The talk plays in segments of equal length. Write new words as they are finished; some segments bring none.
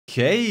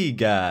Hey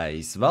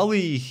guys,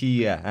 Vali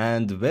here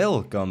and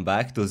welcome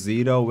back to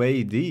 0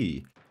 AD.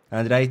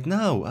 And right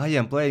now I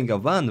am playing a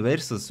 1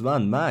 versus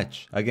 1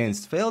 match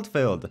against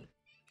Feldfeld.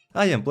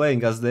 I am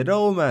playing as the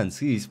Romans,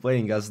 he is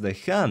playing as the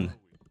Han.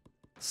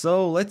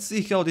 So let's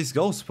see how this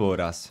goes for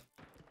us.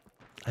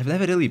 I've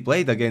never really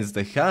played against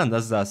the Han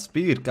as a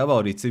spear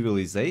cavalry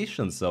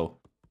civilization, so...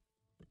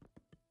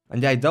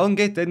 And I don't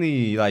get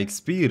any like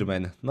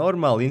spearmen,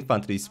 normal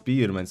infantry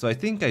spearmen, so I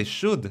think I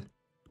should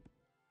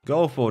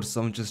go for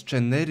some just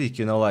generic,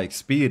 you know, like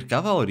spear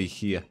cavalry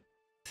here.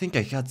 I think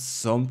I had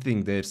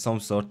something there, some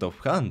sort of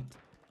hunt.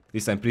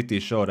 This I'm pretty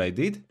sure I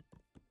did.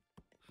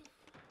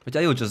 But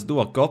I will just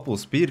do a couple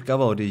spear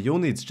cavalry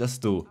units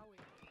just to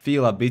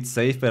feel a bit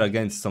safer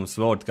against some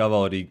sword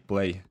cavalry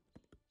play.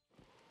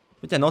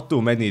 But yeah, not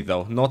too many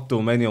though, not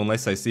too many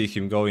unless I see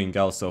him going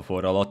also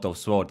for a lot of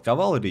sword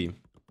cavalry.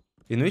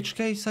 In which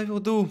case I will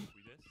do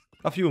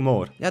a few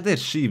more. Yeah,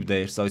 there's sheep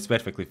there, so it's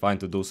perfectly fine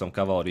to do some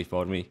cavalry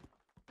for me.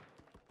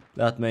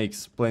 That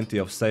makes plenty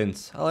of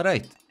sense.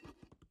 Alright.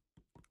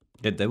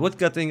 Get the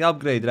woodcutting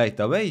upgrade right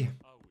away.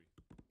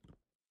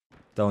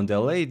 Don't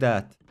delay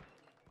that.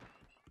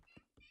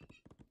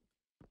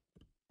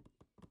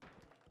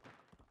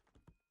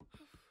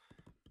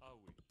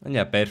 And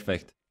yeah,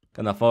 perfect.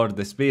 Can afford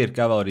the spear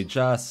cavalry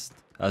just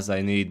as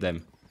I need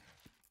them.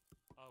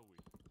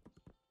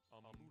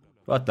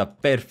 What a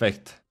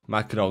perfect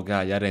macro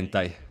guy, aren't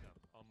I?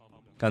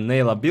 Can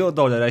nail a build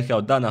order I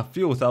have done a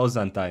few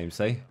thousand times,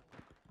 eh?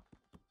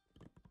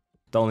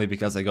 Only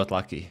because I got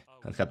lucky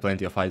and had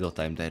plenty of idle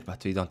time there,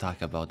 but we don't talk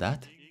about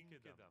that.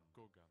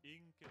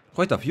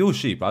 Quite a few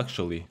sheep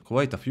actually,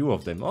 quite a few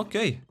of them,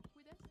 okay.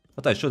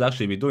 What I should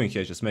actually be doing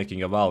here is just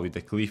making a wall with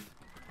the cliff.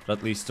 Or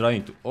at least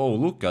trying to... Oh,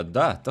 look at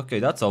that, okay,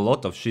 that's a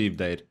lot of sheep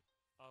there.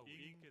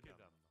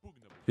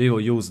 We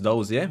will use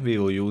those, yeah, we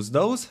will use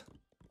those.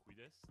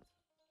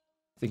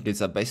 I think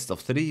it's a best of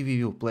 3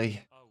 we will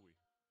play.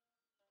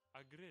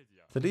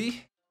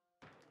 3?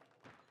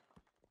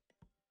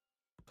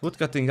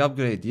 Woodcutting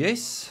upgrade,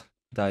 yes.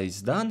 That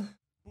is done.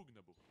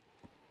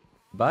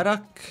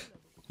 Barrack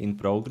in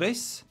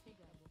progress.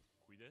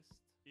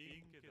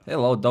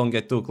 Hello, don't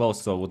get too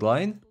close to the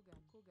woodline.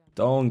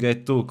 Don't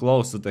get too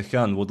close to the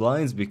Han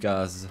woodlines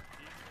because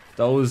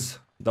those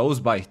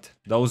bite.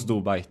 Those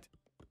do bite.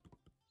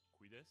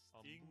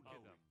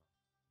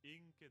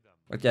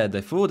 But yeah,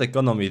 the food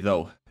economy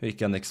though, we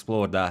can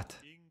explore that.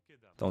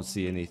 Don't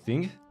see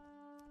anything.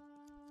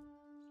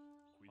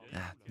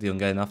 Didn't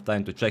get enough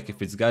time to check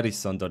if it's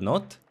garrisoned or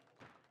not,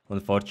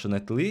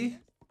 unfortunately.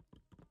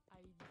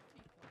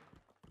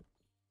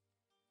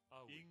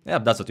 Yeah,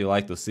 that's what you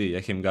like to see,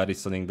 him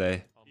garrisoning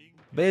the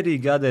berry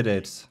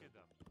gatherers.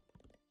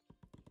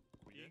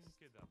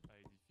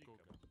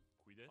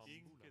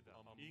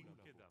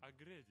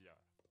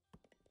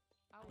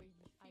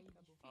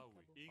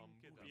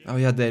 Oh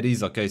yeah, there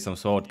is, okay, some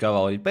sword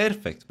cavalry.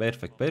 Perfect,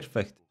 perfect,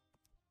 perfect.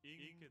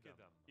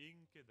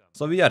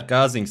 So we are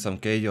causing some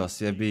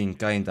chaos, yeah, being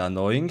kinda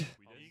annoying.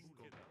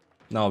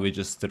 Now we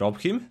just rob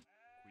him.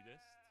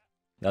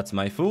 That's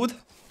my food.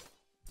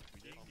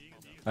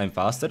 I'm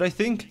faster, I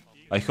think.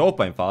 I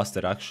hope I'm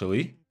faster,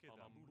 actually.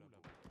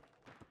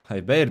 I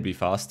better be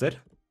faster.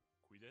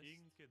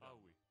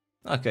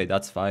 Okay,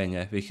 that's fine,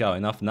 yeah. We have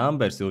enough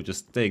numbers, we'll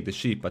just take the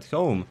sheep at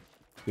home.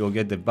 We'll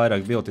get the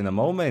barrack built in a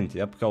moment.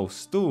 Yep,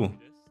 house too.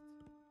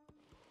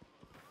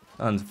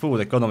 And food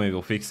economy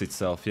will fix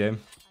itself, yeah.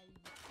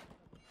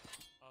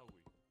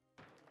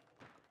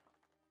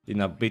 In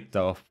a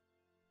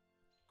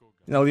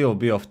little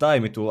bit of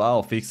time it will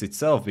all fix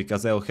itself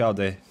because I'll have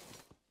the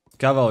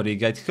cavalry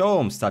get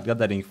home, start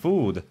gathering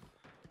food.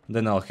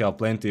 Then I'll have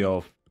plenty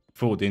of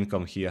food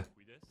income here.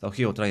 So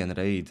he'll try and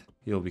raid.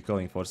 He'll be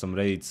going for some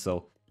raids,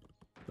 so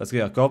let's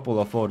get a couple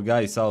of our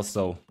guys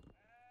also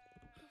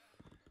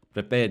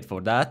prepared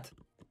for that.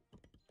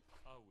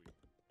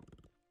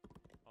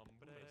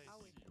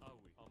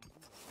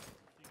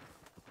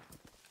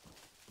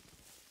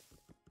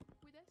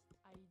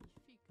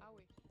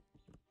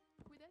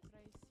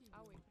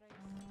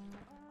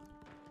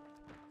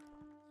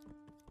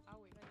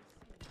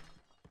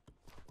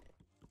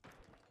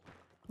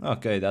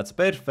 Okay, that's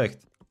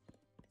perfect.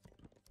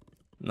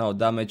 No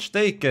damage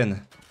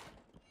taken.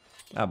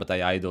 Ah, but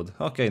I idled.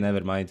 Okay,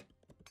 never mind.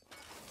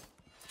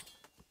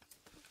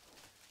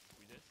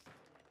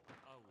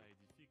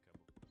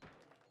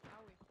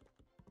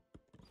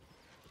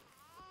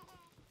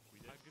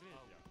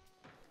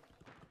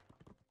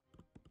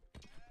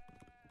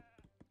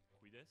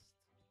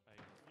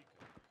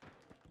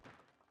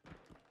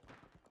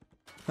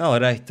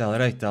 Alright,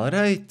 alright,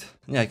 alright.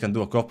 Yeah, I can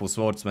do a couple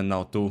swordsmen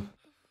now too.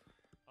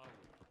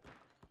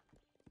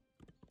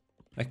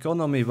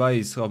 Economy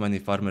wise, how many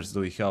farmers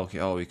do we have?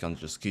 Oh, we can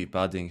just keep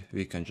adding.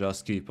 We can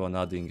just keep on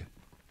adding.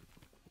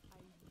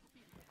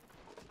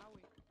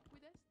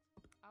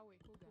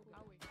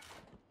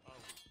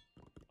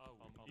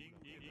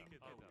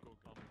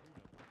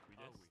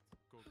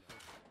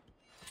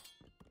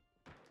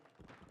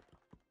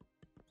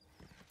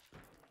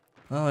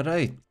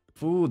 Alright,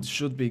 food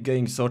should be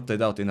getting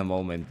sorted out in a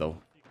moment though.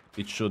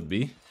 it should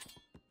be.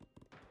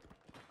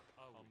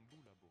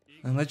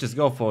 And let's just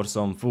go for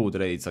some food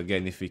raids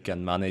again if we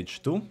can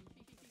manage to.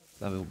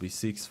 That will be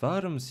 6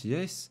 farms,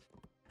 yes.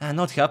 I'm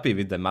not happy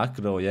with the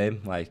macro, yeah,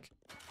 like...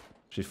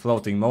 She's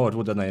floating more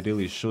wood than I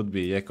really should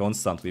be, yeah,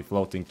 constantly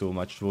floating too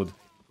much wood.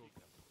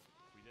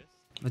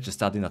 Let's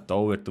just add in a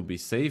tower to be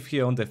safe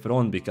here on the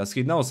front, because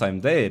he knows I'm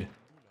there.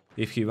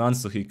 If he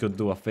wants to, he could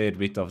do a fair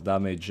bit of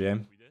damage, yeah.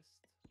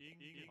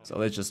 So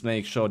let's just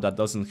make sure that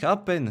doesn't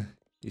happen.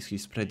 Is he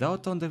spread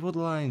out on the wood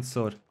lines,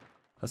 or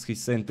has he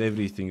sent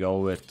everything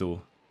over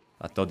to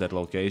that other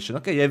location?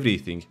 Okay,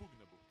 everything.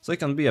 So it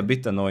can be a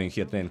bit annoying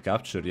here then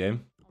capture, yeah.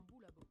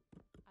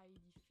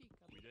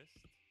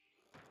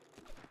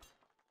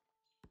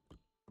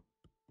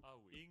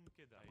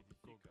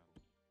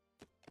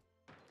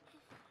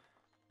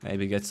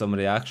 Maybe get some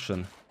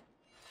reaction.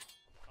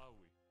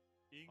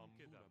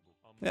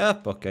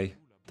 Yep, okay.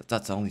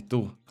 That's only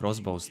 2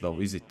 crossbows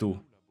though, is it 2?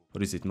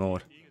 Or is it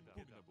more?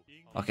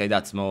 Okay,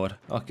 that's more,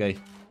 okay.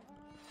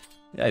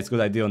 Yeah, it's a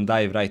good idea to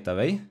dive right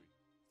away.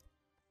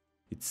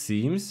 It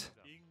seems.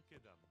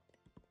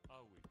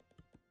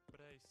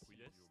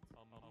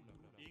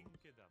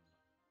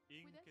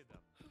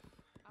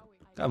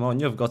 Come on,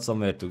 you've got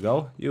somewhere to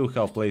go. You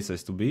have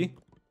places to be.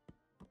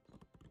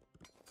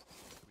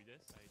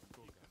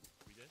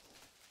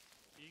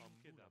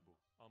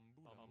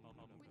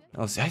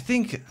 Oh, see,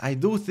 I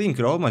do think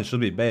Roman should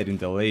be better in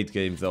the late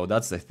game though,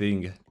 that's the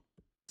thing.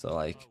 So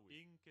like,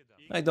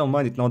 I don't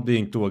mind it not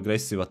being too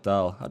aggressive at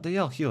all. Are they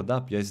all healed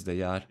up? Yes,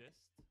 they are.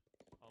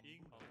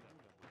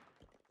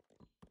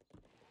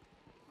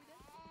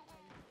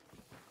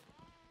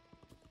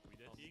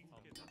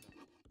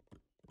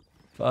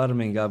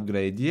 Farming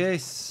upgrade,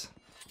 yes.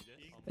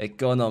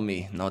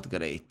 Economy, not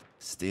great.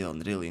 Still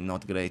really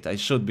not great. I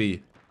should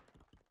be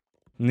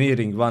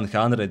nearing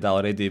 100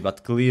 already,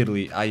 but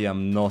clearly I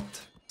am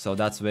not. So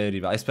that's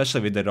very bad,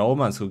 especially with the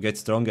Romans who get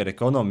stronger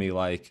economy,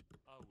 like...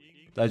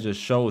 That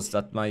just shows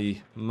that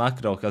my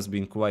macro has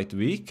been quite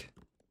weak.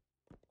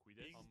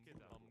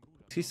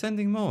 Is he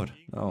sending more?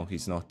 No,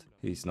 he's not.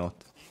 He's not.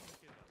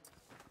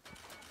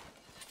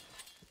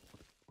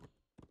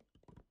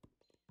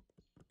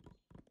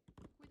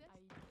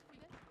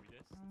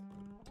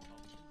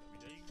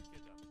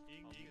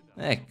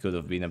 Could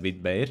have been a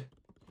bit better.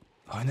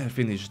 Oh, I never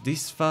finished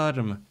this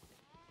farm.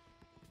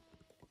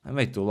 I'm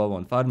way too low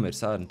on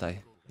farmers, aren't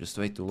I? Just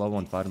way too low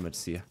on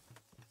farmers here.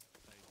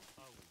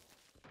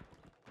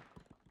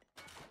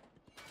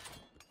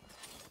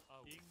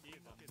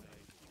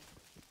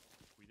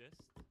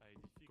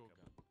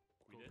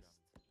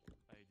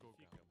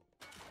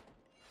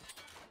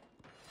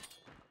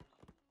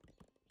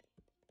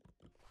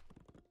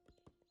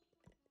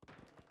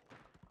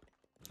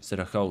 Is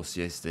there a house?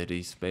 Yes, there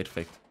is.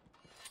 Perfect.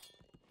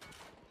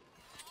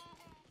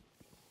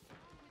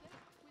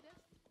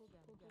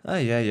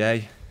 Ay, ay,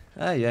 ay.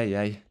 Ay, ay,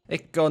 ay.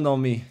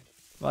 Economy.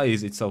 Why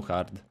is it so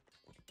hard?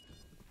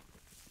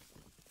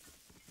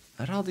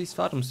 Are all these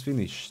farms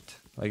finished?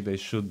 Like they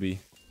should be.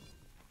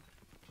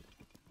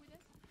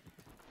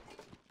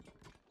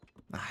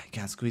 I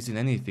can't squeeze in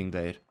anything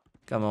there.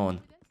 Come on.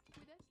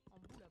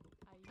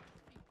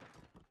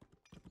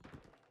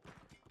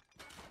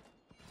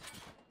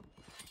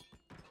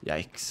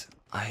 Yikes.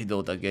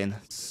 Idled again.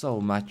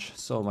 So much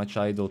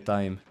idle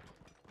time.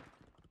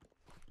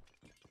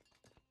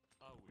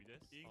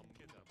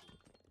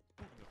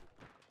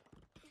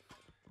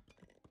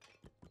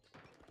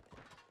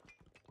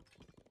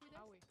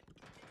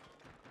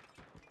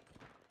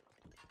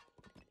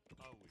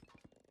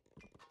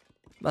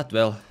 But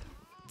well,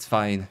 it's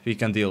fine. We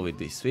can deal with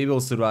this. We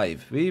will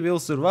survive. We will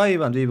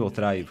survive and we will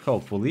thrive,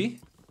 hopefully.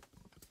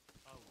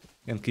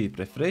 Can keep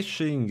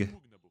refreshing.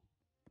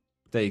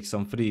 Take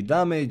some free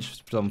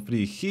damage, some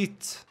free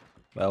hit.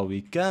 Well,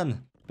 we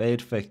can.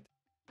 Perfect.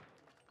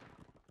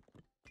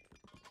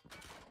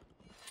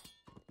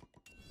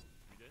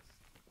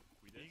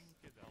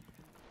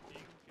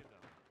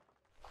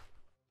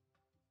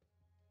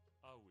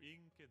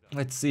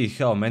 Let's see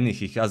how many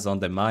he has on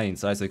the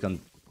mines, right? So we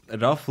can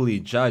roughly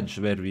judge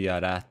where we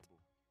are at.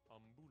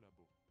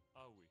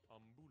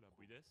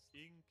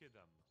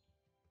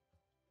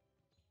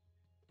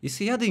 Is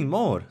he adding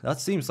more?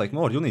 That seems like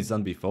more units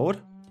than before.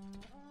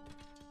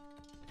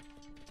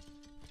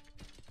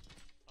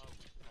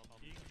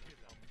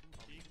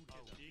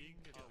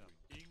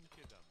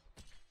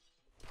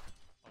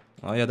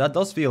 Oh yeah, that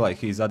does feel like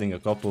he's adding a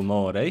couple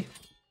more, eh?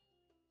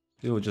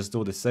 We'll just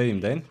do the same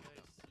then.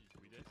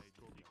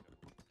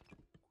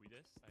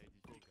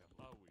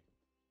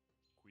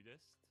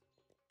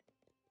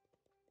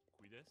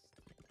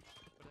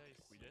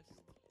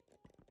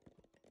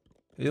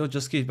 We'll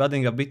just keep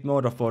adding a bit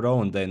more of our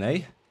own then,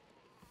 eh?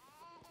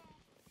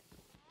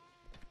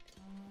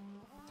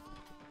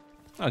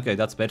 Okay,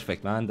 that's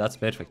perfect, man. That's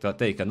perfect. I'll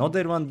take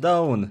another one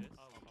down.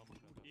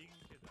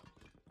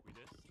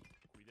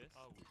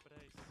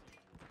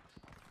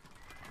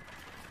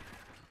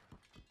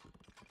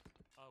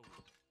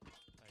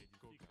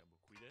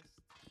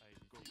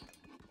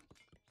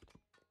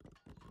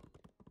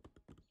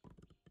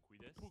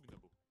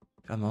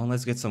 Come on,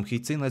 let's get some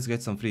hits in, let's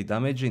get some free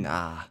damage in.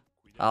 Ah,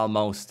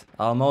 almost.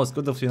 Almost.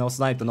 Could have, you know,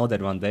 sniped another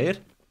one there.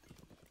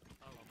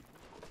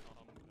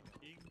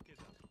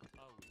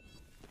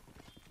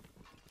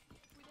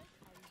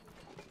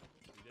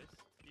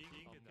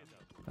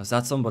 Was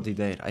that somebody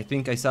there? I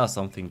think I saw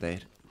something there.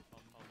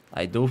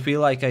 I do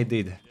feel like I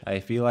did. I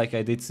feel like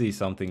I did see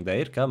something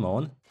there. Come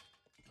on.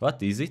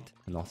 What is it?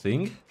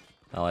 Nothing.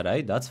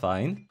 Alright, that's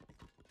fine.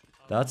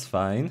 That's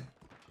fine.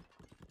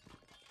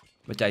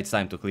 But yeah, it's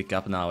time to click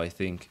up now, I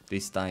think.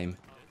 This time.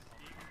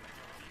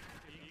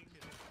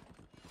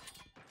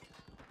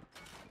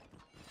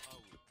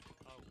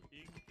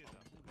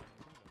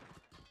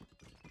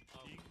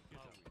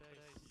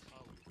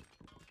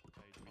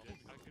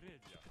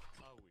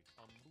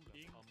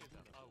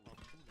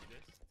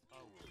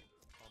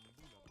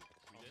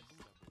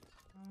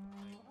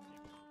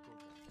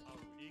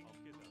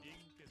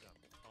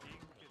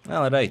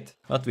 Alright,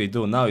 what we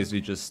do now is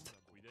we just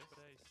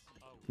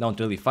don't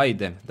really fight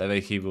them the way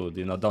he would,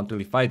 you know, don't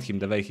really fight him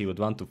the way he would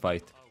want to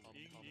fight.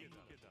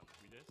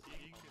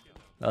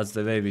 That's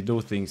the way we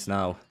do things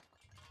now.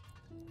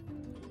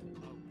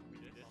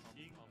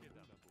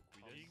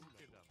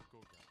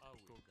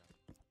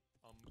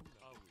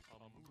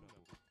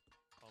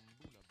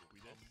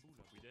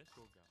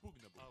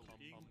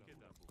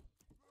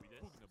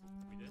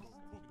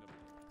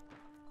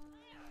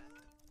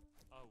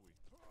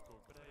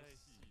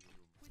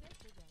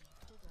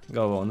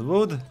 Go on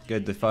wood,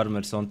 get the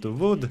farmers onto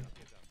wood.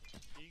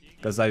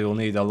 Because I will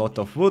need a lot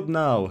of wood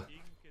now.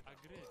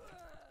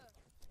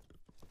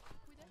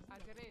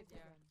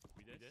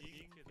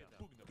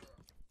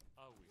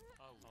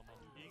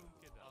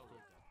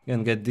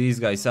 Can get these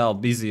guys all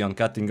busy on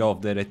cutting off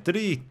the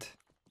retreat.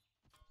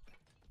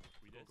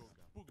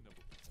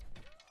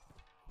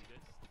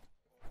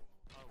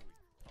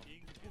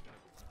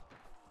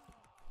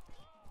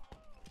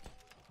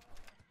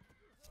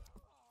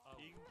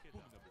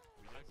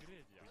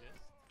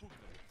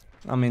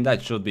 I mean,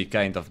 that should be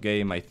kind of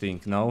game, I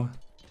think, no?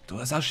 It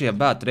was actually a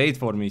bad trade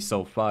for me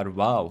so far,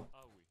 wow.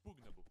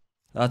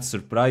 That's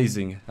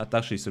surprising, that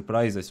actually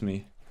surprises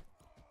me.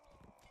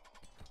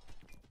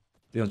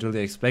 Didn't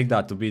really expect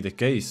that to be the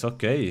case,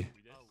 okay.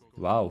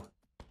 Wow.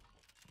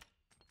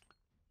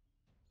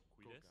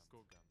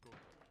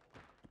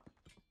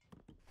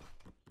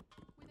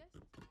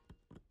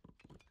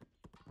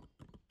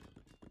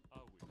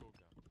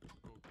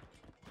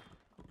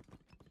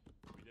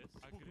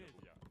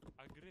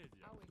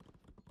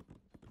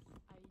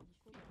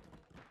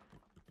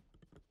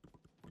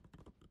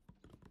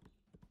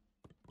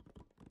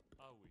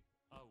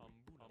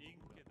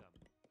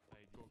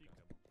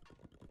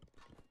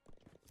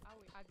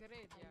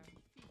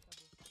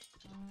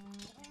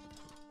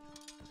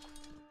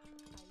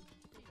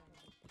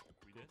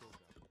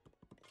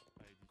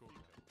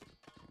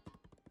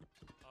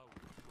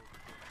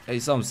 Hey,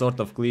 some sort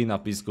of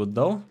cleanup is good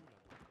though.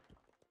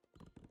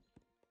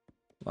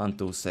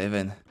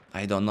 127.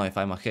 I don't know if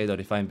I'm ahead or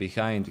if I'm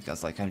behind,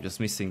 because like I'm just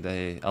missing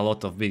a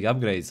lot of big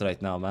upgrades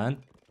right now, man.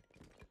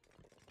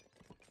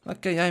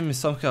 Okay, I'm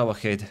somehow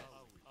ahead.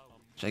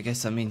 Which I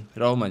guess, I mean,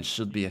 Romans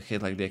should be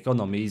ahead, like the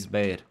economy is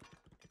bare.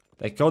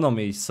 The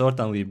economy is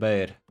certainly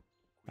bare,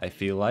 I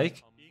feel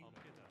like.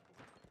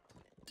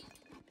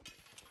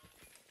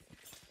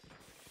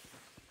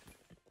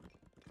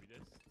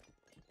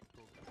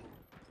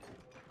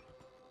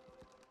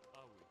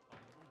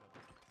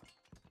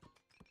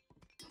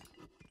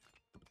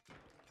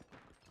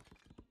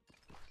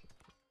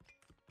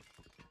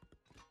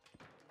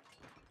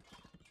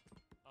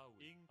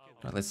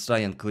 Let's try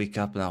and click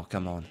up now,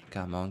 come on,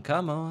 come on,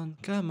 come on,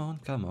 come on,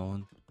 come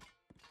on.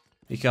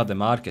 We have the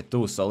market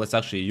too, so let's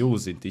actually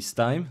use it this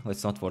time.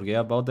 Let's not forget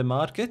about the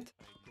market.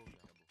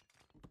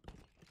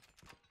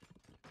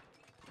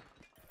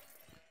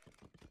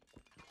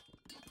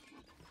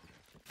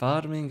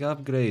 Farming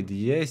upgrade,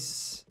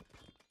 yes.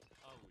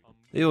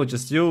 You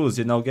just use,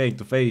 you know, getting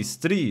to phase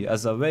 3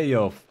 as a way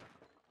of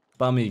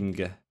spamming,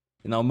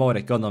 you know, more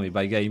economy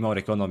by getting more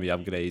economy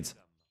upgrades.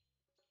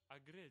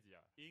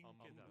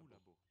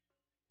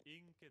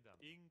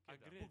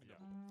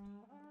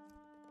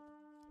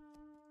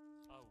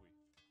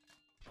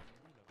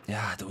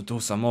 Yeah, do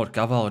some more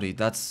cavalry,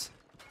 that's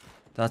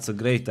a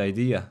great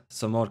idea.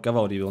 Some more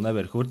cavalry will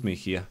never hurt me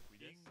here.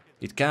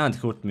 It can't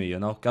hurt me, you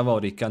know,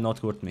 cavalry cannot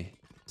hurt me.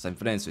 Because I'm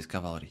friends with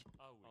cavalry.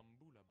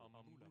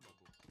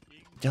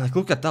 Yeah, like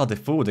look at all the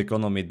food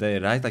economy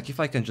there, right? Like if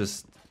I can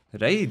just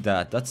raid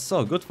that, that's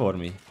so good for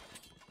me.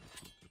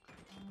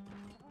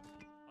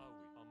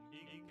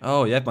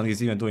 Oh, yep, and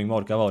he's even doing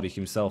more cavalry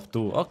himself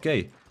too,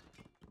 okay.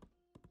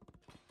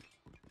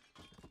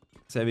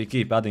 So we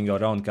keep adding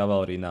our own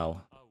cavalry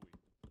now.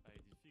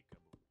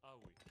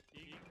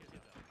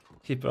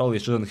 He probably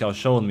shouldn't have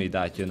shown me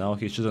that, you know,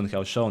 he shouldn't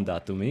have shown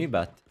that to me,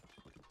 but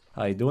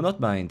I do not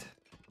mind.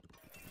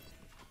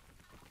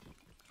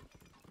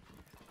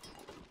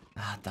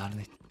 Ah, darn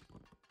it.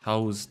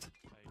 Housed.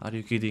 Are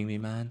you kidding me,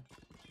 man?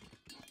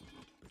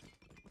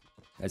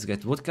 Let's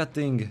get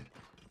woodcutting.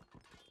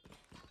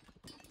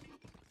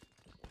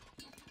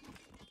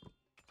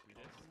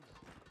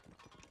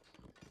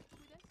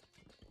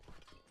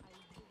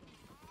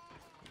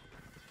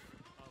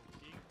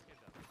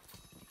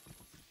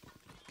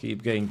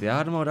 Keep getting the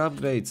armor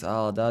upgrades,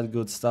 all that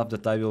good stuff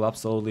that I will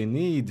absolutely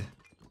need.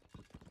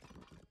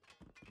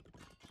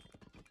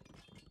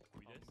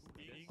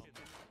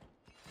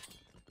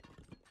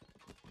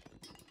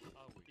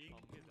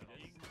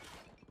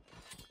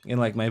 And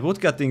like my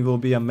woodcutting will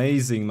be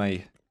amazing,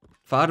 my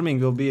farming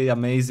will be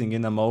amazing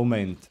in a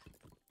moment.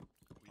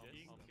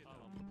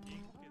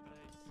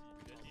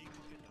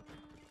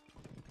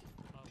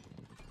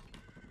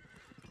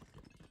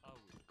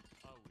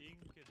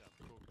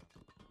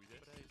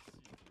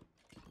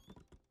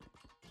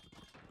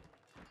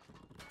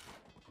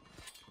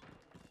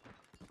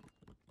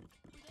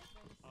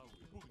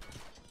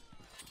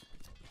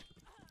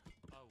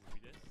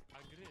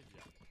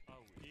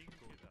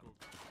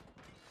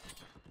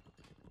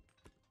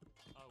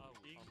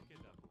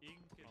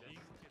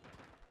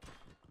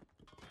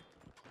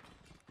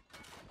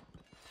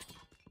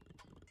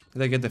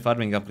 Did I get the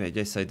farming upgrade?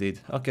 Yes, I did.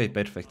 Okay,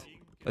 perfect.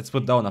 Let's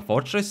put down a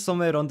fortress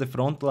somewhere on the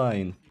front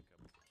line.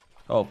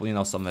 Oh, you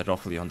know, somewhere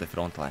roughly on the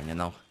front line, you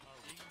know.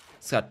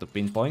 It's hard to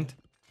pinpoint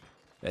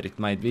where it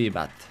might be,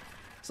 but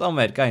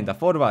somewhere kinda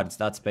forwards,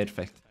 that's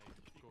perfect.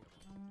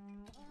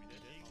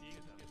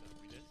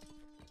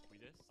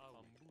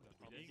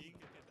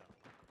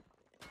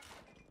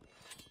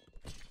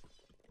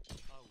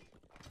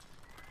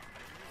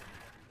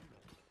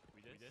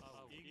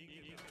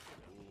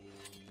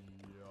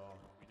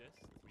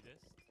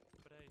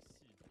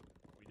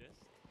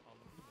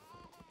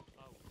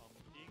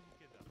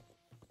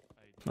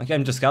 Like,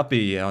 I'm just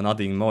happy on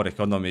adding more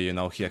economy, you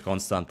know, here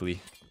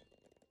constantly.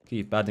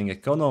 Keep adding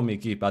economy,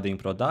 keep adding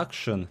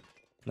production.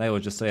 And I will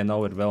just say and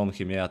overwhelm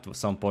him, yeah, at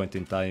some point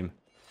in time.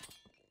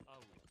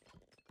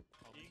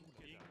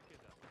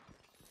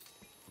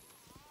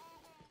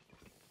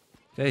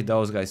 Okay,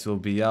 those guys will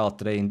be all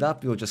trained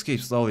up, we'll just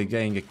keep slowly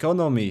gaining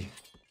economy.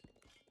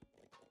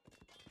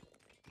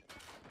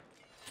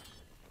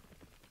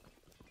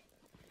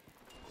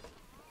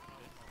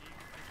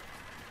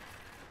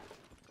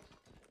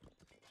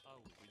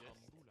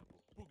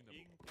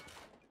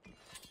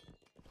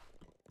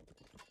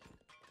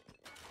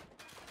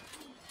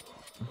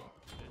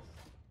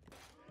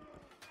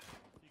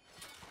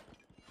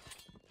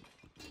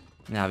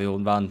 Yeah, we will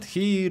want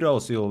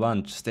heroes, we will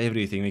want just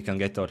everything we can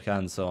get our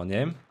hands on,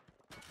 yeah?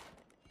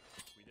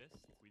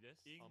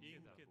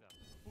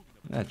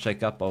 Yeah,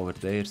 check up over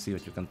there, see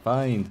what you can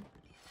find.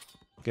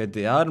 Get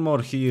the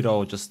armor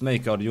hero, just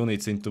make our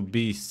units into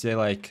beasts, yeah,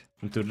 like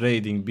into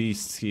raiding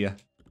beasts here.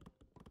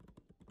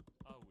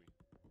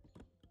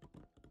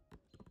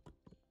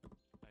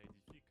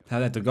 I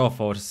had to go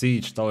for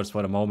siege towers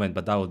for a moment,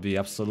 but that would be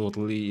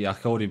absolutely a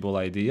horrible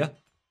idea.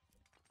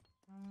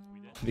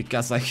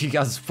 Because like he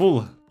has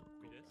full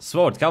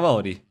sword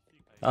cavalry.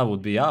 That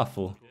would be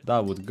awful.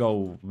 That would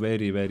go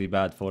very, very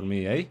bad for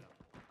me, eh?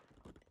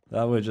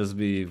 That would just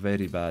be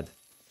very bad.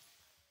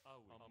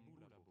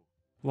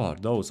 What are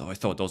those? Oh, I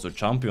thought those were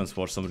champions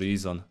for some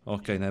reason.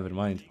 Okay, never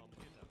mind.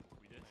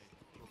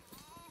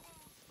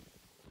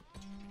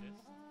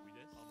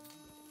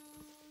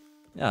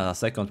 Yeah, a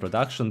second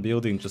production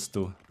building just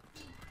to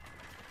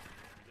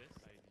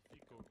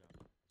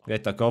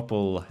get a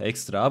couple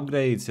extra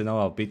upgrades, you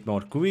know, a bit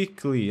more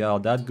quickly, all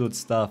that good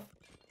stuff.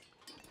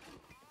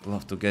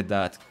 Love to get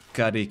that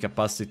carry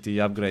capacity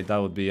upgrade, that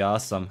would be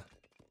awesome.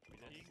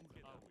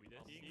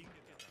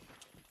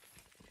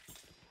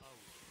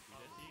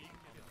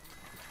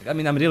 I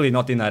mean, I'm really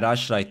not in a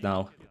rush right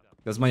now,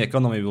 because my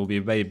economy will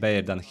be way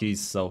better than his,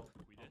 so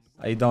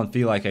I don't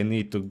feel like I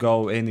need to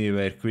go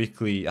anywhere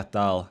quickly at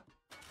all.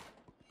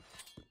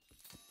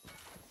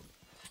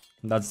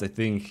 That's the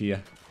thing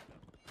here.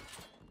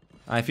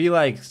 I feel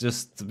like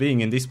just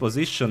being in this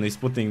position is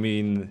putting me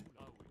in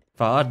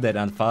farther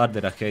and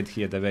farther ahead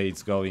here the way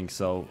it's going,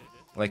 so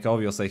like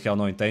obviously I have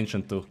no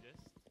intention to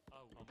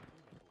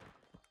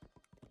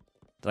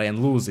try and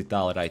lose it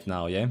all right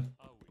now, yeah?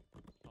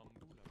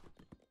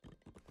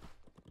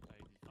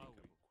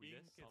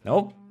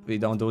 Nope, we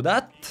don't do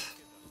that.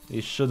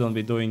 We shouldn't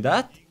be doing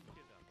that.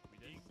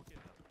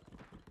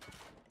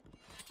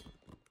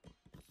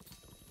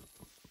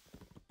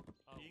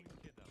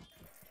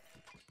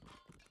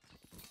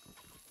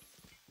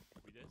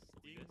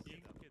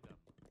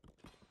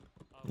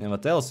 And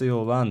what else you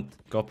will want?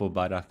 Couple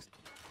barracks.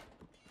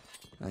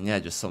 And yeah,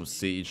 just some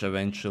siege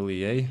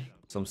eventually, eh?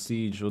 Some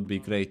siege would be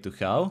great to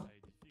have.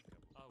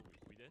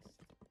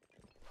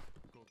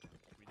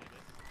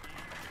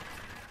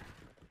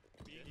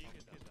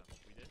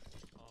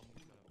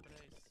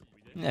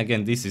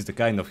 Again, this is the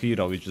kind of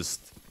hero we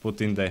just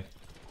put in the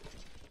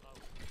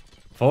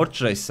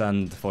fortress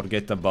and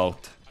forget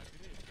about.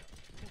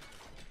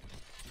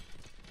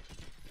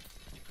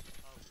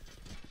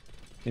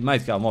 He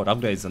might have more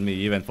upgrades than me,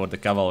 even for the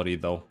cavalry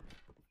though.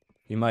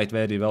 He might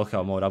very well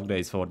have more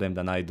upgrades for them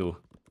than I do.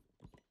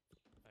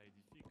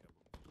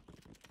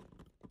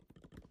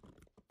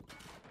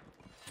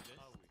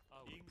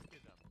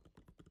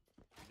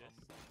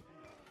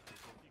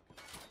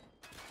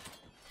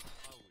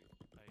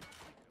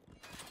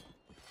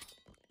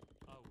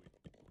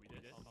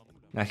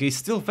 Now he's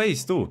still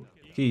phase 2.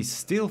 He's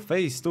still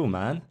phase 2,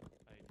 man.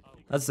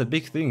 That's the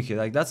big thing here,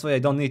 like that's why I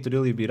don't need to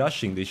really be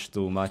rushing this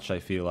too much, I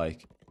feel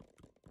like.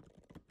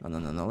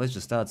 No, let's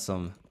just add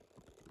some...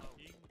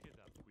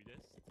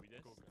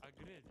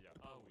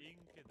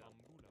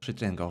 Should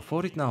try and go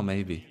for it now,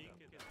 maybe.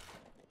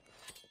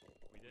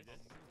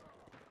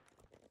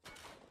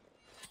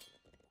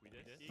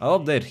 Oh,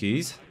 there he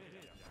is.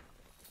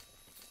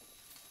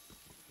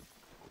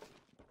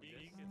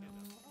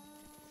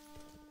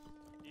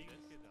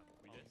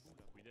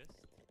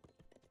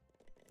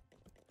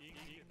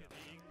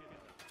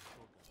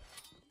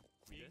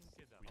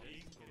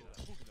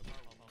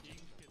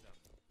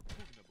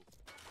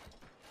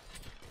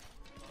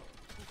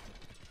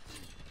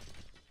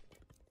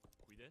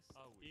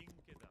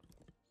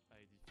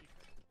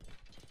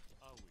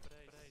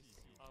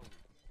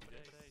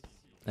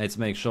 Let's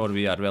make sure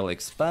we are well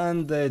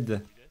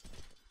expanded.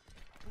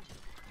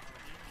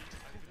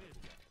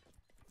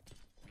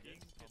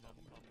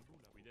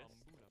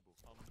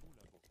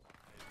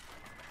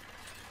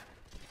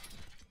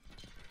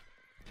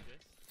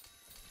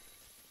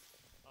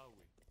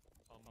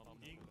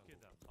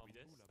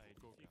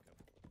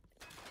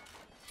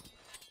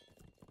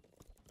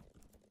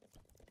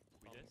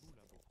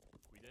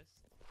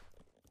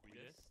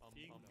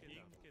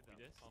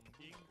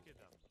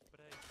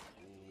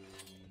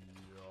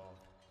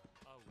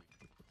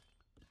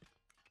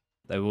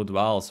 The wood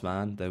walls,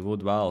 man, the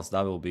wood walls,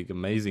 that will be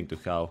amazing to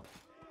have. Oh,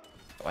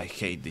 I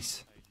hate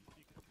this.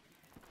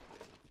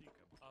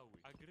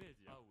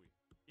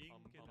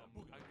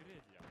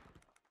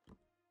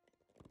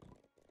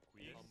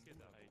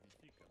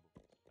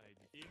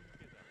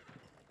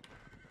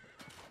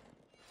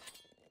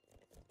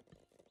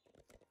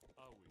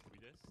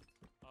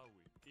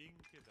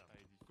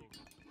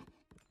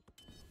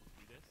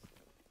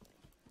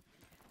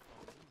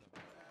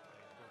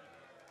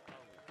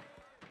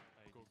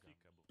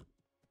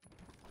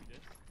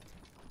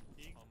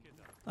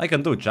 I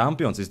can do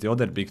champions is the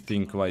other big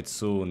thing quite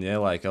soon, yeah,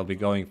 like I'll be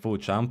going full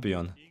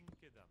champion.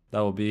 That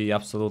will be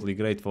absolutely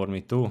great for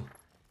me too.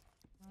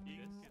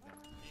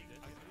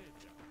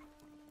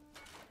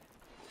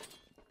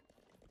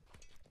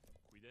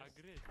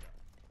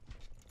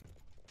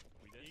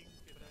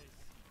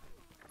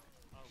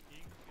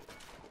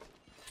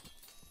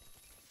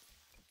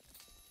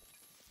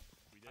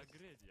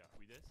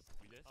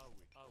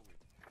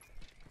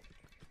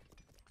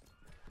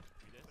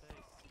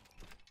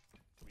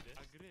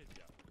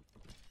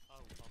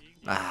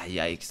 Ah,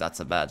 yikes, that's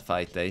a bad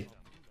fight, eh?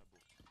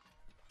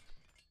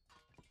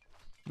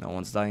 No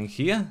one's dying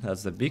here,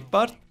 that's the big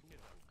part.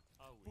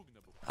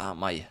 Ah,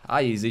 my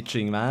eye is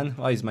itching, man.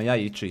 Why is my eye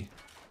itchy?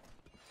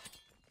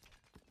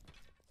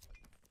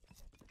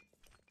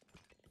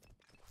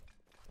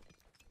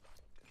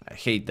 I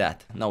hate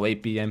that. No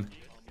APM.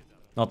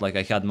 Not like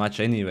I had much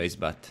anyways,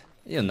 but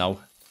you know.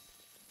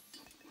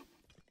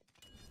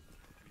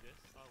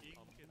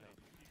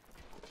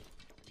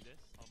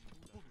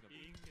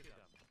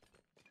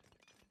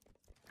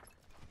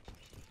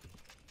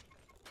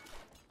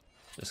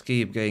 Just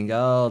keep getting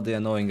all the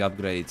annoying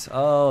upgrades.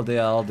 All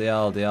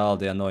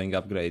the annoying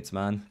upgrades,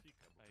 man.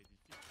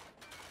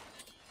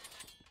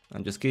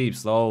 And just keep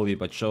slowly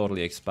but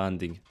surely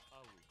expanding.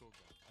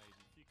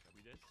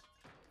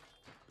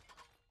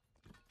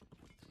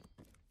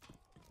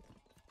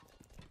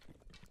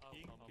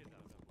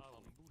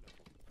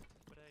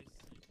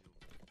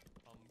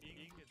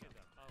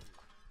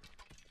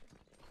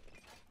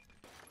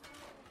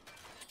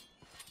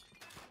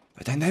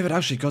 But I never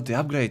actually got the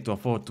upgrade to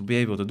afford to be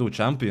able to do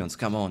champions,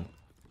 come on.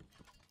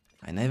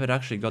 I never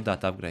actually got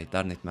that upgrade,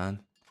 darn it, man.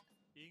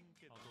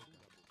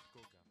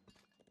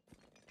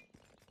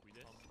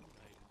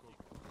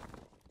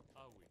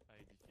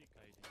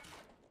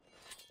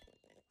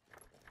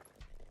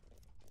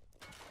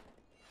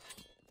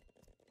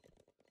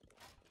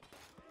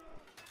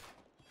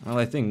 Well,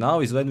 I think now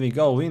is when we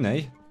go in,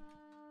 eh?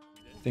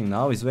 I think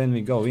now is when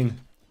we go in.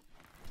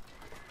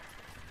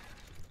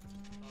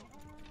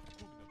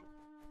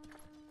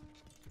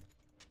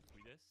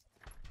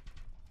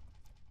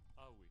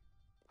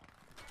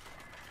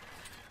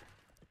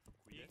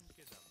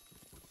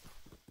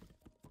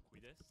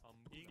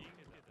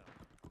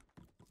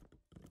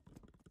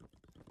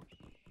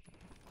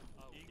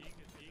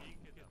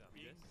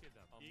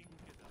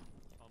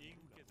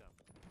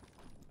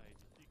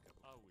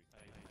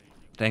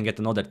 Then get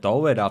another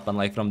tower up, and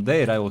like from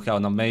there I will have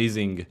an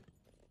amazing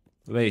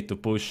way to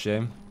push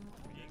him.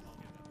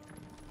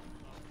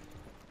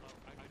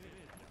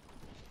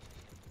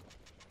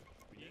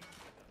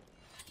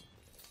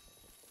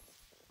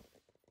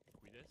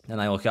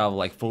 Then I will have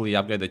like fully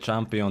upgraded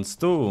champions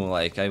too,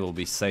 like I will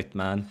be set,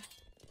 man.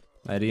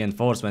 My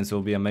reinforcements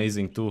will be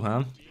amazing too,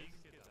 huh?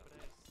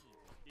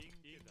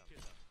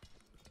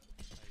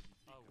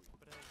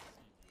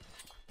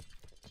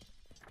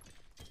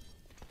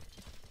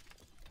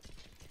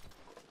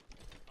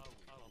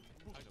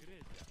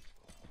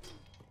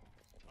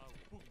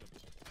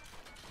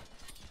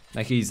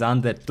 Like he's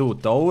under 2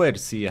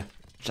 towers here,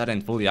 which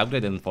aren't fully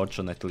upgraded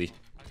unfortunately.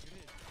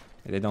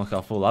 They don't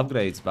have full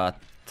upgrades, but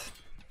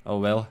oh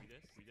well.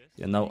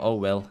 You know, oh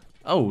well.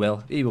 Oh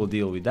well, he will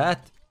deal with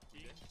that.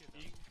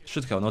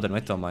 Should have another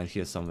metal mine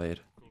here somewhere.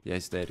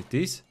 Yes, there it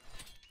is.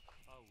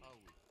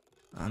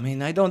 I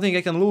mean, I don't think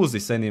I can lose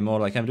this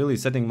anymore. Like, I'm really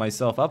setting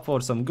myself up for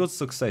some good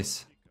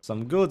success.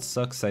 Some good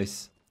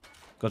success.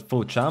 Got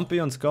full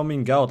champions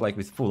coming out, like,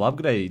 with full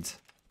upgrades.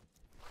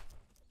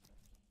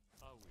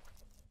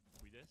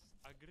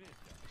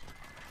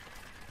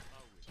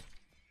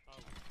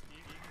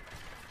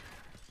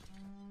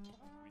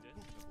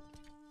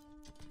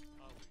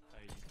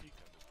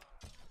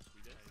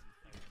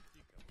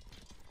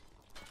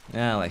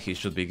 Yeah, like, he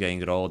should be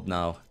getting rolled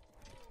now.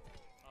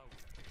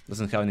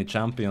 Doesn't have any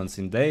champions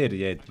in there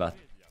yet, but...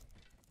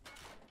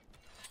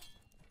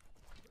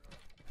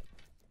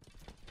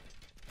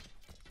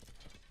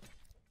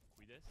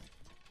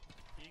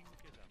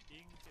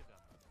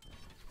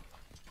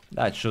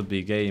 That should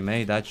be game,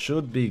 eh? That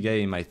should be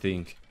game, I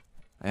think.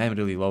 I am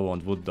really low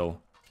on wood, though.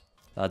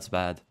 That's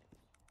bad.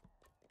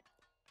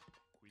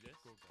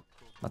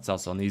 That's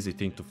also an easy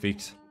thing to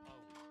fix.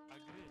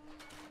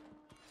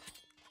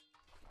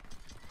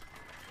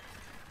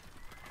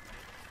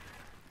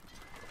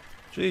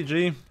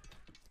 GG.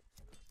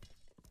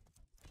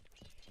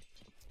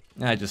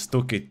 I just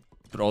took it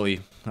probably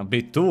a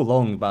bit too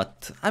long,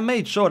 but I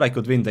made sure I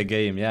could win the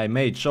game. Yeah, I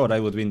made sure I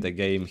would win the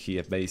game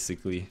here,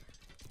 basically.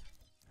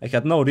 I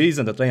had no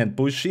reason to try and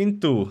push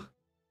into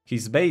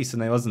his base,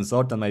 and I wasn't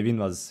certain my win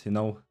was, you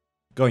know,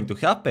 going to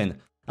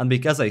happen. And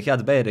because I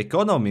had bad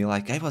economy,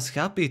 like, I was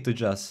happy to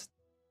just...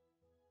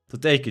 to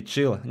take it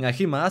chill. Yeah,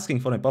 him asking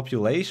for a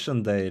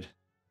population there.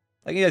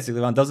 Like,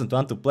 basically one doesn't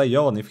want to play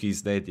on if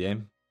he's dead, yeah.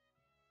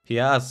 He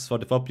asks for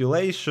the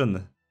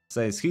population,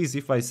 says his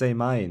if I say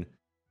mine.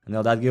 And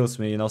now that gives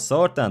me, you know,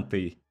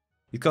 certainty.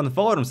 It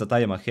confirms that I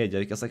am ahead, yeah,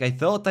 because like I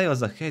thought I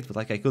was ahead, but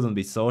like I couldn't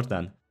be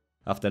certain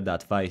after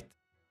that fight.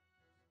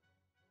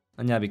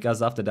 And yeah,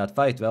 because after that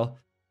fight, well,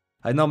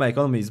 I know my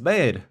economy is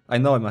bad. I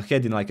know I'm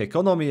ahead in like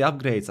economy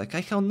upgrades. Like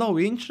I have no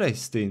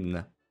interest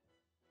in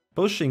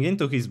pushing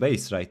into his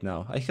base right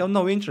now. I have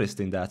no interest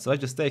in that, so I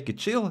just take it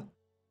chill.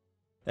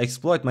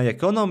 Exploit my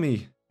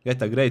economy,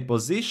 get a great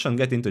position,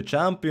 get into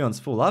champions,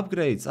 full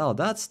upgrades, all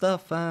that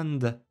stuff,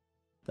 and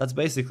that's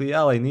basically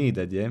all I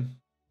needed, yeah.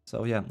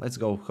 So yeah, let's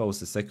go host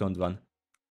the second one.